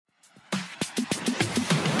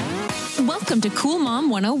Welcome to Cool Mom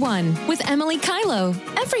 101 with Emily Kylo.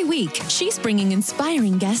 Every week, she's bringing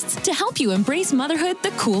inspiring guests to help you embrace motherhood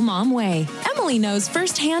the cool mom way. Emily knows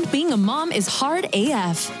firsthand being a mom is hard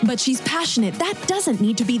AF, but she's passionate that doesn't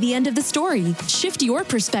need to be the end of the story. Shift your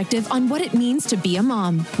perspective on what it means to be a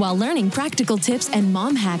mom while learning practical tips and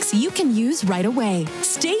mom hacks you can use right away.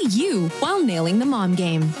 Stay you while nailing the mom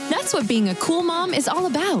game. That's what being a cool mom is all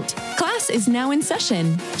about. Class is now in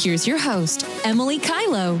session. Here's your host, Emily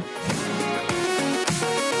Kylo.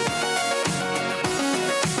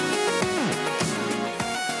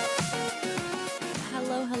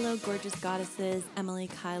 Hello, gorgeous goddesses. Emily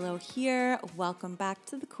Kylo here. Welcome back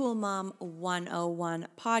to the Cool Mom 101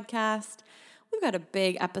 podcast. We've got a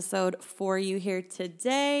big episode for you here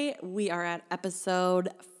today. We are at episode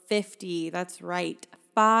 50. That's right,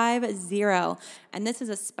 50. And this is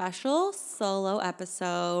a special solo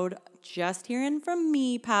episode just hearing from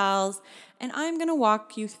me, pals. And I'm going to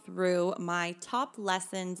walk you through my top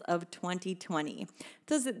lessons of 2020.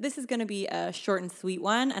 This is going to be a short and sweet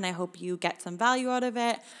one, and I hope you get some value out of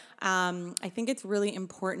it. I think it's really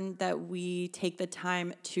important that we take the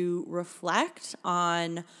time to reflect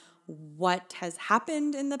on what has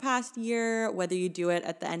happened in the past year, whether you do it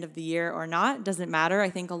at the end of the year or not, doesn't matter. I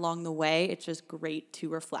think along the way, it's just great to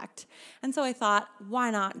reflect. And so I thought,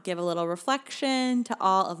 why not give a little reflection to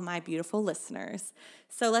all of my beautiful listeners?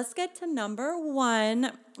 So let's get to number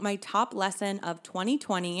one, my top lesson of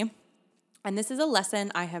 2020. And this is a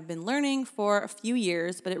lesson I have been learning for a few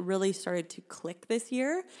years, but it really started to click this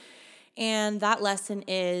year. And that lesson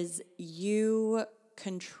is you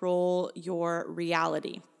control your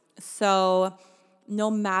reality. So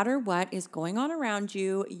no matter what is going on around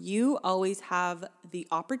you, you always have the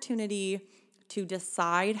opportunity to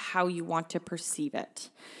decide how you want to perceive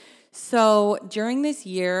it. So during this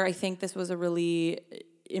year, I think this was a really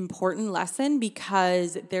important lesson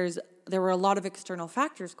because there were a lot of external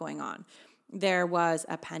factors going on. There was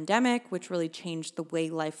a pandemic, which really changed the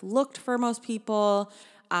way life looked for most people.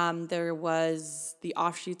 There was the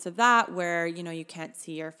offshoots of that where, you can't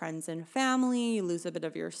see your friends and family, you lose a bit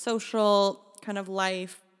of your social kind of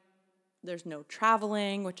life. There's no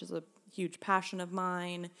traveling, which is a huge passion of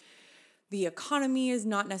mine. The economy is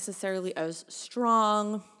not necessarily as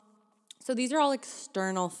strong. So these are all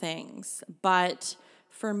external things. But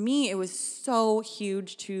for me, it was so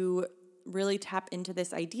huge to really tap into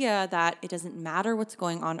this idea that it doesn't matter what's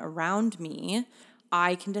going on around me.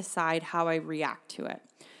 I can decide how I react to it.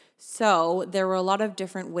 So there were a lot of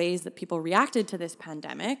different ways that people reacted to this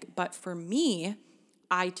pandemic, but for me,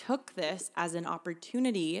 I took this as an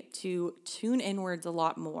opportunity to tune inwards a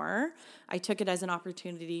lot more. I took it as an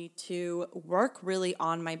opportunity to work really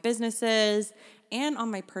on my businesses and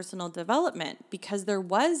on my personal development because there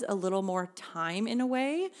was a little more time in a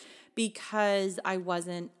way because I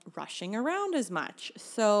wasn't rushing around as much.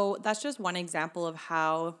 So that's just one example of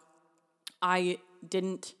how I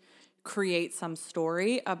didn't create some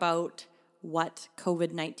story about what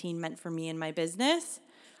COVID-19 meant for me and my business.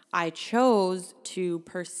 I chose to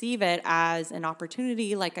perceive it as an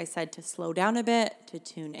opportunity, like I said, to slow down a bit, to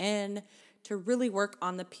tune in, to really work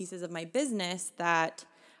on the pieces of my business that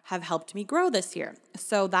have helped me grow this year.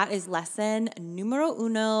 So that is lesson numero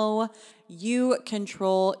uno. You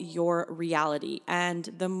control your reality. And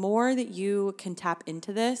the more that you can tap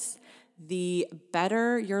into this, the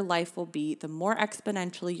better your life will be, the more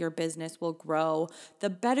exponentially your business will grow,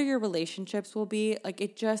 the better your relationships will be.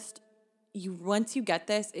 Once you get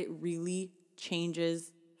this, it really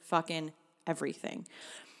changes fucking everything.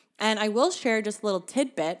 And I will share just a little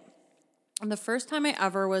tidbit. The first time I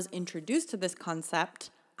ever was introduced to this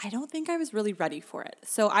concept, I don't think I was really ready for it.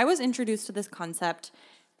 So I was introduced to this concept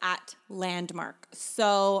at Landmark.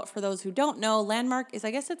 So for those who don't know, Landmark is,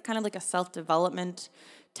 I guess it's kind of like a self-development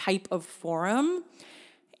type of forum.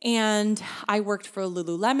 And I worked for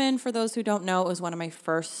Lululemon. For those who don't know, it was one of my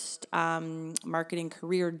first marketing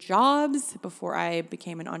career jobs before I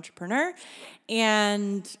became an entrepreneur.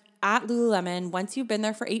 And at Lululemon, once you've been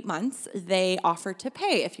there for 8 months, they offer to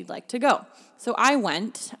pay if you'd like to go. So I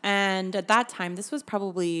went, and at that time, this was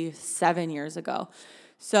probably 7 years ago.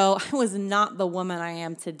 So I was not the woman I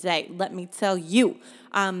am today, let me tell you.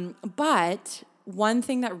 But one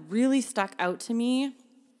thing that really stuck out to me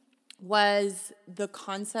was the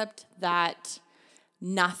concept that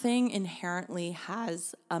nothing inherently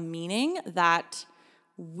has a meaning, that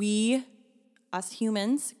we, us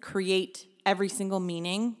humans, create every single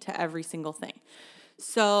meaning to every single thing.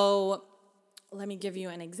 So let me give you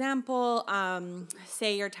an example.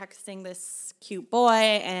 Say you're texting this cute boy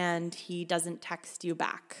and he doesn't text you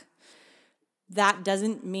back. That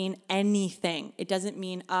doesn't mean anything. It doesn't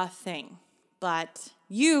mean a thing. but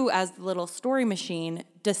you, as the little story machine,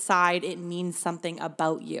 decide it means something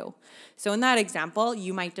about you. So in that example,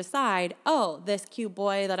 you might decide, oh, this cute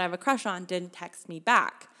boy that I have a crush on didn't text me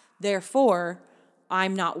back. Therefore,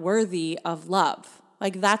 I'm not worthy of love.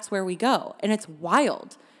 Like, that's where we go. And it's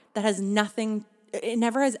wild. That has nothing, it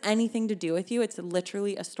never has anything to do with you. It's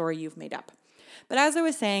literally a story you've made up. But as I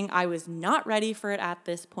was saying, I was not ready for it at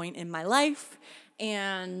this point in my life.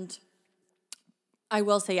 And I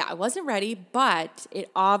will say, I wasn't ready, but it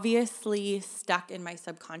obviously stuck in my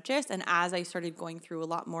subconscious. And as I started going through a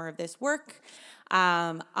lot more of this work,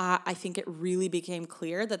 I think it really became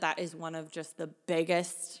clear that that is one of just the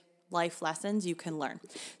biggest life lessons you can learn.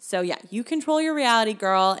 So yeah, you control your reality,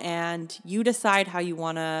 girl, and you decide how you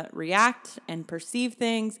want to react and perceive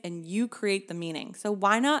things, and you create the meaning. So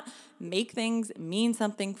why not make things mean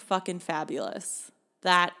something fucking fabulous?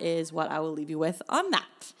 That is what I will leave you with on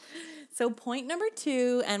that. So point number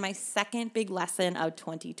 2, and my second big lesson of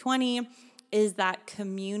 2020, is that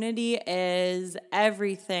community is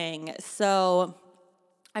everything. So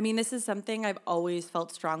this is something I've always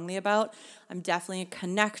felt strongly about. I'm definitely a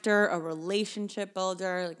connector, a relationship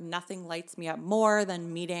builder. Like, nothing lights me up more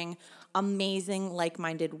than meeting amazing,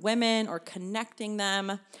 like-minded women or connecting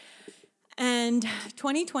them. And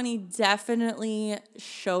 2020 definitely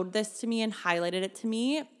showed this to me and highlighted it to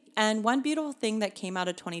me. And one beautiful thing that came out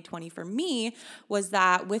of 2020 for me was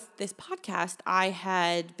that with this podcast, I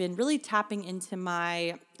had been really tapping into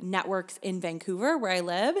my networks in Vancouver, where I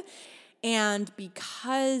live. And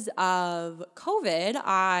because of COVID,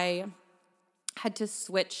 I had to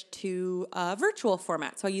switch to a virtual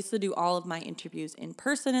format. So I used to do all of my interviews in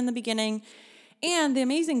person in the beginning. And the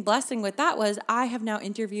amazing blessing with that was I have now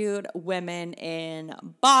interviewed women in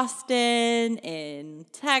Boston, in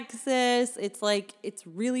Texas. It's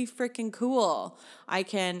really freaking cool. I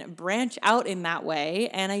can branch out in that way,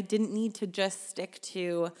 and I didn't need to just stick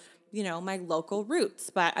to, my local roots.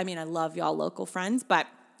 But I love y'all local friends, but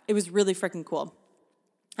it was really freaking cool.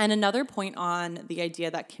 And another point on the idea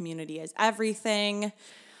that community is everything,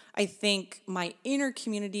 I think my inner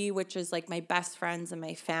community, which is like my best friends and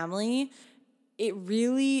my family, it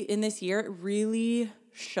really, in this year, it really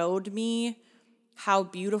showed me how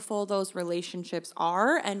beautiful those relationships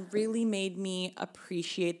are and really made me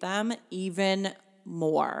appreciate them even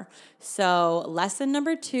more. So lesson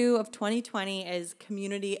number 2 of 2020 is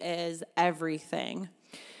community is everything.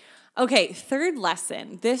 Okay, third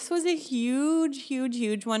lesson. This was a huge, huge,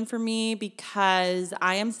 huge one for me because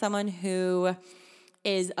I am someone who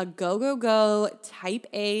is a go type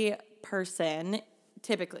A person,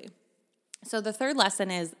 typically. So the third lesson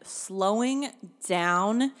is slowing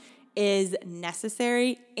down is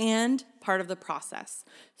necessary and part of the process.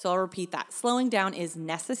 So I'll repeat that. Slowing down is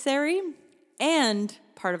necessary and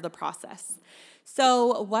part of the process.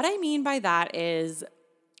 So what I mean by that is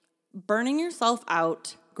burning yourself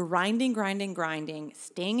out, grinding,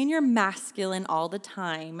 staying in your masculine all the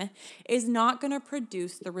time is not going to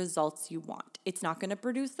produce the results you want. It's not going to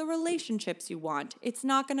produce the relationships you want. It's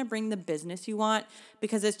not going to bring the business you want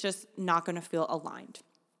because it's just not going to feel aligned.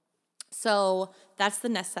 So that's the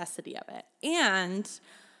necessity of it. And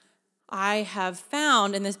I have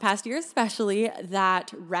found in this past year especially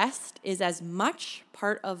that rest is as much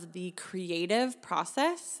part of the creative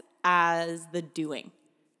process as the doing.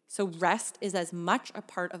 So rest is as much a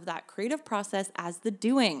part of that creative process as the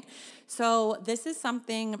doing. So this is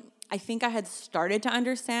something I think I had started to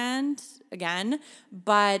understand again,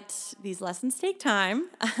 but these lessons take time.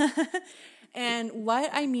 And what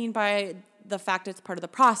I mean by the fact it's part of the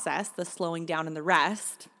process, the slowing down and the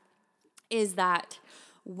rest, is that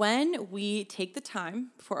when we take the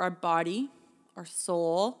time for our body, our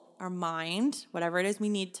soul, our mind, whatever it is we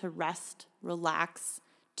need to rest, relax,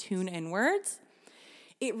 tune inwards,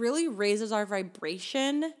 it really raises our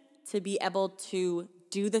vibration to be able to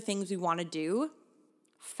do the things we want to do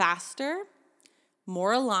faster,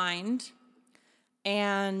 more aligned,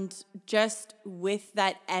 and just with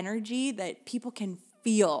that energy that people can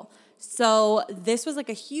feel. So this was like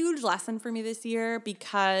a huge lesson for me this year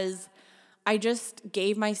because I just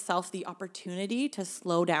gave myself the opportunity to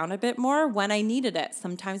slow down a bit more when I needed it.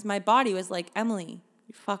 Sometimes my body was like, Emily,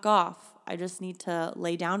 fuck off. I just need to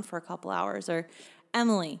lay down for a couple hours. Or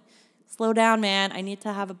Emily, slow down, man. I need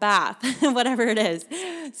to have a bath, whatever it is.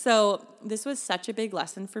 So this was such a big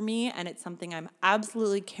lesson for me, and it's something I'm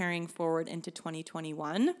absolutely carrying forward into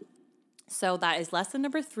 2021. So that is lesson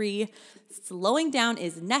number 3. Slowing down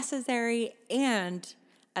is necessary and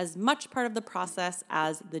as much part of the process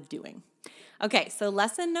as the doing. Okay, so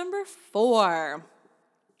lesson number 4.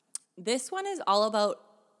 This one is all about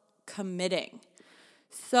committing.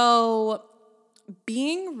 So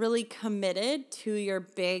being really committed to your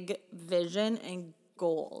big vision and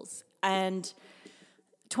goals. And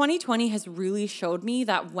 2020 has really showed me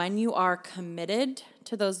that when you are committed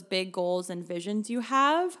to those big goals and visions you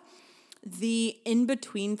have, the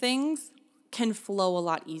in-between things can flow a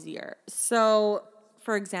lot easier. So,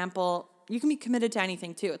 for example, you can be committed to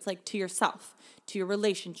anything too. It's like to yourself, to your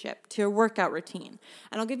relationship, to your workout routine.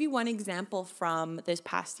 And I'll give you one example from this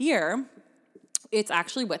past year. It's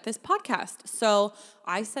actually with this podcast. So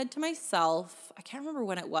I said to myself, I can't remember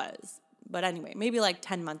when it was, but anyway, maybe like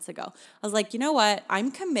 10 months ago, I was like, you know what?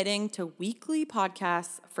 I'm committing to weekly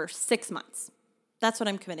podcasts for 6 months. That's what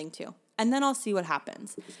I'm committing to. And then I'll see what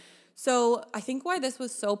happens. So I think why this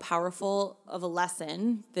was so powerful of a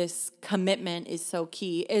lesson, this commitment is so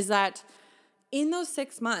key, is that in those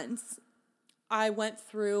 6 months, I went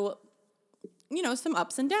through, some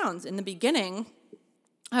ups and downs. In the beginning,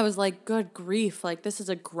 I was like, good grief, like this is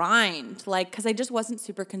a grind, because I just wasn't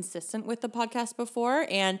super consistent with the podcast before.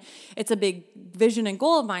 And it's a big vision and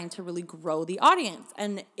goal of mine to really grow the audience.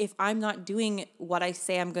 And if I'm not doing what I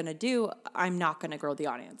say I'm going to do, I'm not going to grow the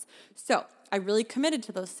audience. So I really committed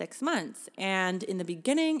to those 6 months. And in the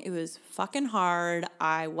beginning, it was fucking hard.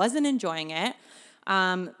 I wasn't enjoying it.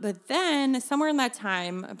 But then somewhere in that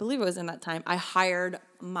time, I believe it was in that time, I hired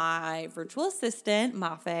my virtual assistant,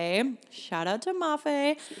 Mafe. Shout out to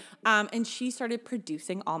Mafe. And she started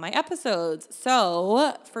producing all my episodes.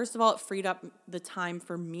 So first of all, it freed up the time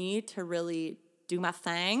for me to really do my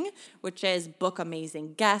thing, which is book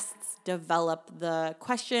amazing guests, develop the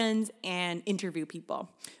questions, and interview people,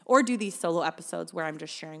 or do these solo episodes where I'm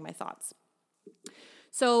just sharing my thoughts.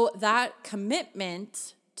 So that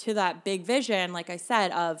commitment to that big vision, like I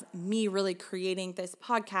said, of me really creating this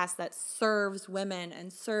podcast that serves women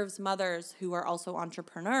and serves mothers who are also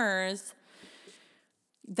entrepreneurs,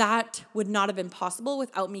 that would not have been possible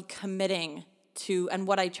without me committing to, and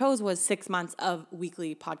what I chose was 6 months of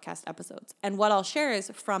weekly podcast episodes. And what I'll share is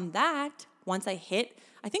from that, once I hit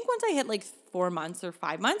like 4 months or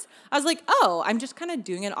 5 months, I was like, oh, I'm just kind of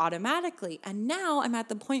doing it automatically. And now I'm at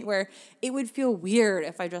the point where it would feel weird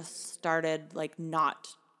if I just started like not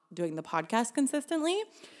doing the podcast consistently.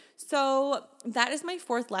 So that is my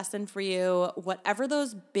fourth lesson for you. Whatever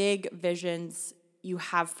those big visions you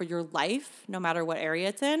have for your life, no matter what area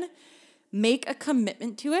it's in, make a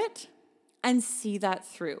commitment to it and see that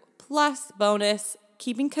through. Plus, bonus,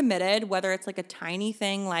 keeping committed, whether it's like a tiny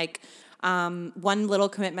thing, like one little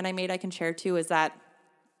commitment I made I can share too is that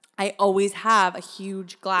I always have a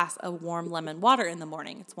huge glass of warm lemon water in the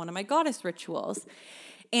morning. It's one of my goddess rituals.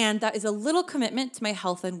 And that is a little commitment to my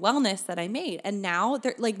health and wellness that I made. And now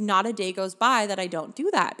not a day goes by that I don't do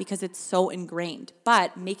that because it's so ingrained.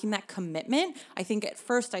 But making that commitment, I think at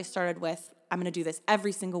first I started with, I'm going to do this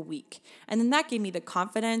every single week. And then that gave me the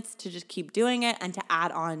confidence to just keep doing it and to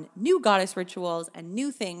add on new goddess rituals and new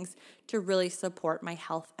things to really support my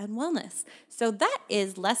health and wellness. So that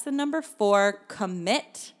is lesson number 4,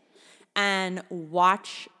 commit and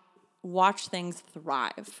watch things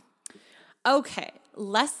thrive. Okay,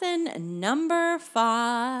 lesson number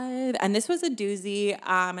 5, and this was a doozy,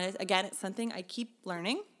 and again, it's something I keep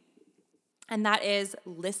learning, and that is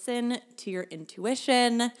listen to your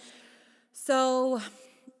intuition. So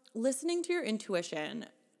listening to your intuition,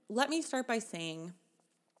 let me start by saying,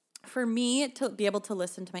 for me to be able to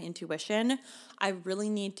listen to my intuition, I really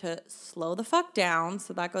need to slow the fuck down.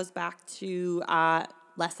 So that goes back to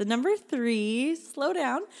lesson number 3, slow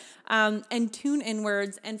down, and tune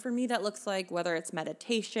inwards. And for me, that looks like whether it's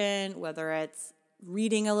meditation, whether it's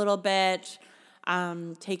reading a little bit,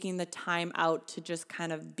 taking the time out to just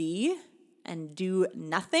kind of be and do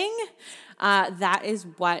nothing. That is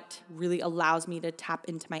what really allows me to tap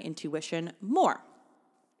into my intuition more.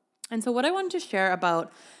 And so what I wanted to share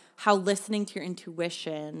about how listening to your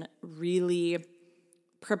intuition really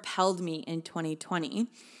propelled me in 2020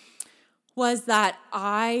 was that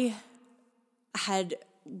I had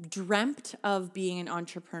dreamt of being an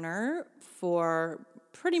entrepreneur for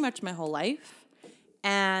pretty much my whole life.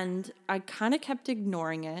 And I kind of kept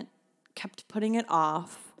ignoring it, kept putting it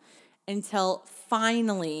off until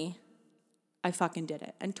finally I fucking did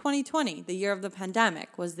it. And 2020, the year of the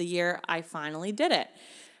pandemic, was the year I finally did it.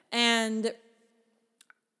 And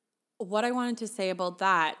what I wanted to say about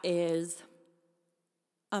that is,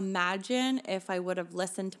 imagine if I would have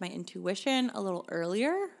listened to my intuition a little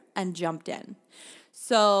earlier and jumped in.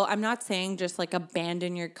 So I'm not saying just like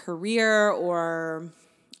abandon your career or,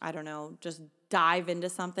 I don't know, just dive into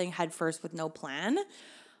something headfirst with no plan.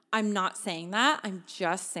 I'm not saying that. I'm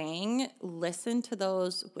just saying listen to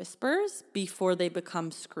those whispers before they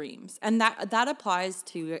become screams. And that applies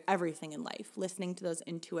to everything in life, listening to those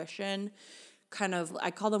intuition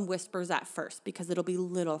I call them whispers at first, because it'll be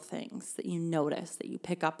little things that you notice, that you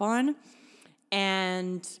pick up on.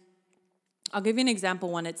 And I'll give you an example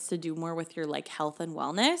when it's to do more with your like health and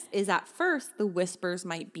wellness. Is at first the whispers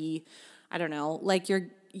might be, I don't know, like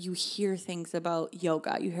you hear things about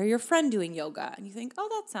yoga. You hear your friend doing yoga and you think, oh,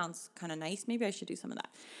 that sounds kind of nice. Maybe I should do some of that.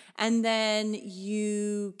 And then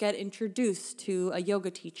you get introduced to a yoga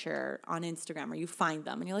teacher on Instagram, or you find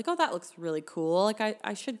them and you're like, oh, that looks really cool. Like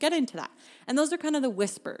I should get into that. And those are kind of the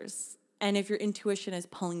whispers. And if your intuition is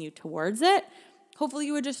pulling you towards it, hopefully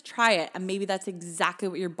you would just try it. And maybe that's exactly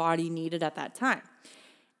what your body needed at that time.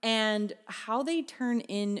 And how they turn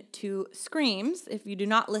into screams, if you do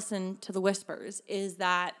not listen to the whispers, is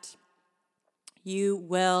that you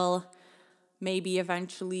will maybe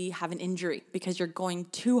eventually have an injury because you're going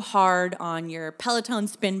too hard on your Peloton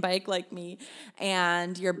spin bike like me,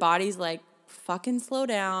 and your body's like, fucking slow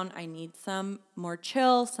down. I need some more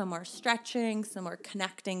chill, some more stretching, some more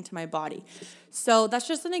connecting to my body. So that's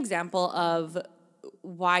just an example of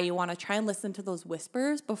why you want to try and listen to those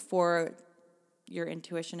whispers before your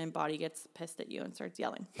intuition and body gets pissed at you and starts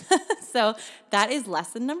yelling. So that is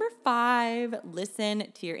lesson number 5.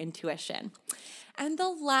 Listen to your intuition. And the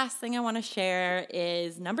last thing I want to share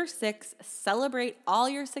is number 6, celebrate all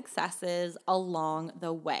your successes along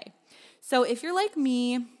the way. So if you're like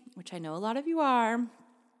me, which I know a lot of you are,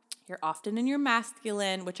 you're often in your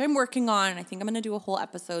masculine, which I'm working on. I think I'm going to do a whole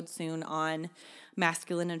episode soon on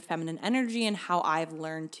masculine and feminine energy and how I've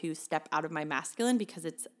learned to step out of my masculine, because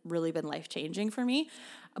it's really been life-changing for me.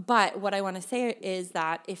 But what I want to say is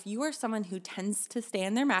that if you are someone who tends to stay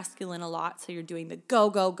in their masculine a lot, so you're doing the go,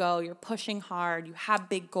 go, go, you're pushing hard, you have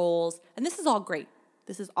big goals, and this is all great.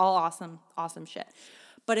 This is all awesome, awesome shit.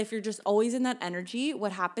 But if you're just always in that energy,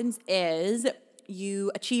 what happens is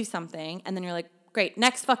you achieve something and then you're like, great,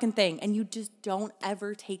 next fucking thing. And you just don't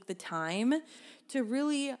ever take the time to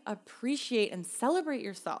really appreciate and celebrate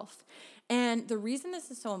yourself. And the reason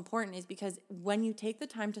this is so important is because when you take the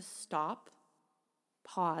time to stop,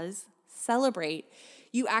 pause, celebrate,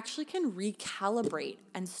 you actually can recalibrate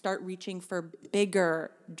and start reaching for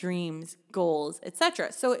bigger dreams, goals,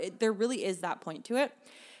 etc. So there really is that point to it.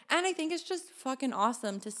 And I think it's just fucking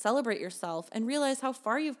awesome to celebrate yourself and realize how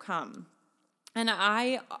far you've come. And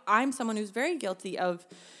I'm someone who's very guilty of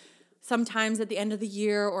sometimes at the end of the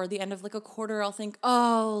year or the end of like a quarter, I'll think,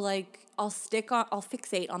 oh, like I'll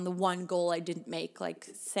fixate on the one goal I didn't make. Like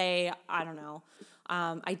say, I don't know,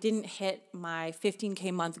 I didn't hit my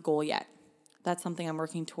 15K month goal yet. That's something I'm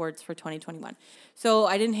working towards for 2021. So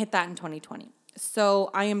I didn't hit that in 2020.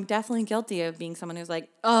 So I am definitely guilty of being someone who's like,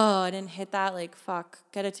 oh, I didn't hit that. Like, fuck,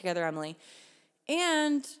 get it together, Emily.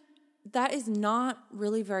 And that is not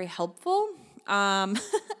really very helpful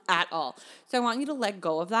at all. So I want you to let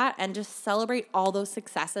go of that and just celebrate all those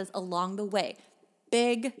successes along the way.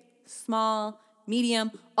 Big, small,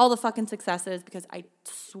 medium, all the fucking successes, because I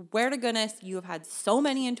swear to goodness, you have had so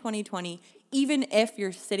many in 2020. Even if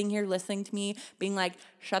you're sitting here listening to me being like,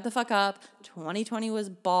 shut the fuck up, 2020 was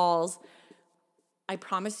balls. I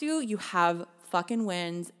promise you, you have fucking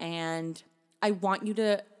wins, and I want you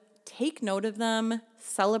to take note of them,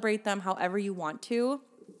 celebrate them however you want to.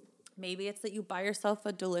 Maybe it's that you buy yourself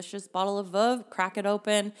a delicious bottle of Veuve, crack it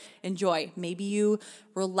open, enjoy. Maybe you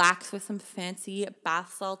relax with some fancy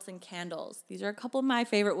bath salts and candles. These are a couple of my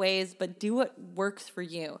favorite ways, but do what works for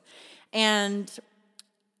you. And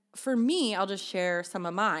for me, I'll just share some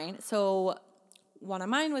of mine. So one of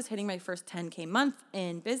mine was hitting my first 10K month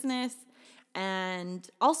in business. And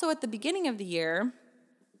also at the beginning of the year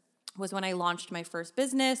was when I launched my first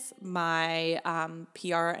business, my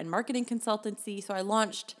PR and marketing consultancy. So I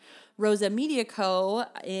launched Rosa Media Co.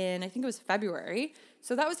 in, I think it was February.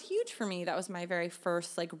 So that was huge for me. That was my very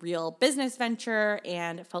first like real business venture,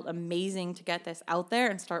 and it felt amazing to get this out there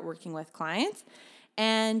and start working with clients.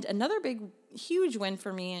 And another big, huge win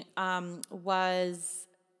for me was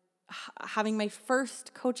having my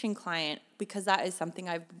first coaching client, because that is something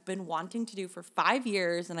I've been wanting to do for 5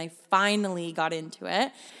 years, and I finally got into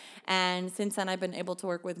it. And since then, I've been able to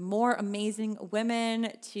work with more amazing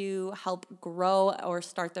women to help grow or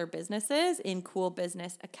start their businesses in Cool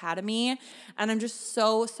Business Academy. And I'm just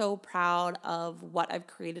so, so proud of what I've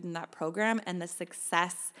created in that program and the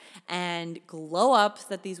success and glow ups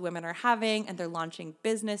that these women are having. And they're launching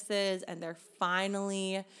businesses, and they're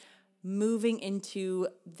finally moving into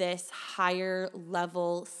this higher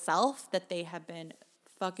level self that they have been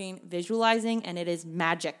fucking visualizing, and it is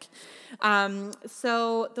magic.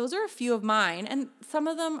 So those are a few of mine, and some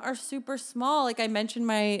of them are super small. Like I mentioned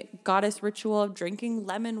my goddess ritual of drinking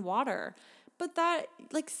lemon water, but that,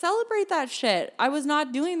 like, celebrate that shit. I was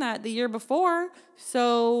not doing that the year before.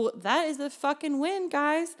 So that is a fucking win,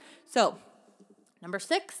 guys. So number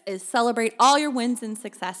 6 is celebrate all your wins and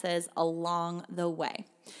successes along the way.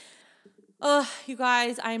 You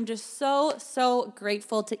guys, I'm just so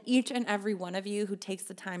grateful to each and every one of you who takes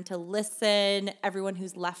the time to listen, everyone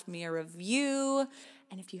who's left me a review.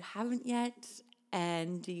 And if you haven't yet,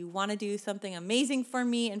 and you want to do something amazing for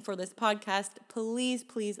me and for this podcast, please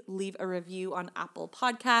leave a review on Apple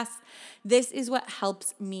Podcasts. This is what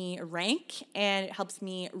helps me rank, and it helps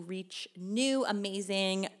me reach new,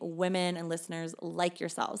 amazing women and listeners like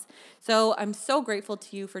yourselves. So I'm so grateful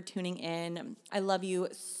to you for tuning in. I love you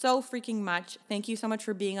so freaking much. Thank you so much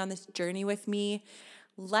for being on this journey with me.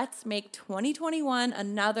 Let's make 2021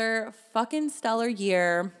 another fucking stellar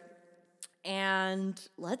year. And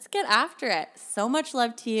let's get after it. So much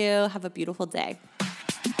love to you. Have a beautiful day.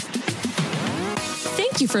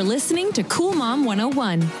 Thank you for listening to Cool Mom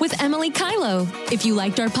 101 with Emily Kylo. If you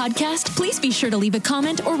liked our podcast, please be sure to leave a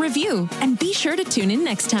comment or review, and be sure to tune in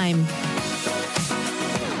next time.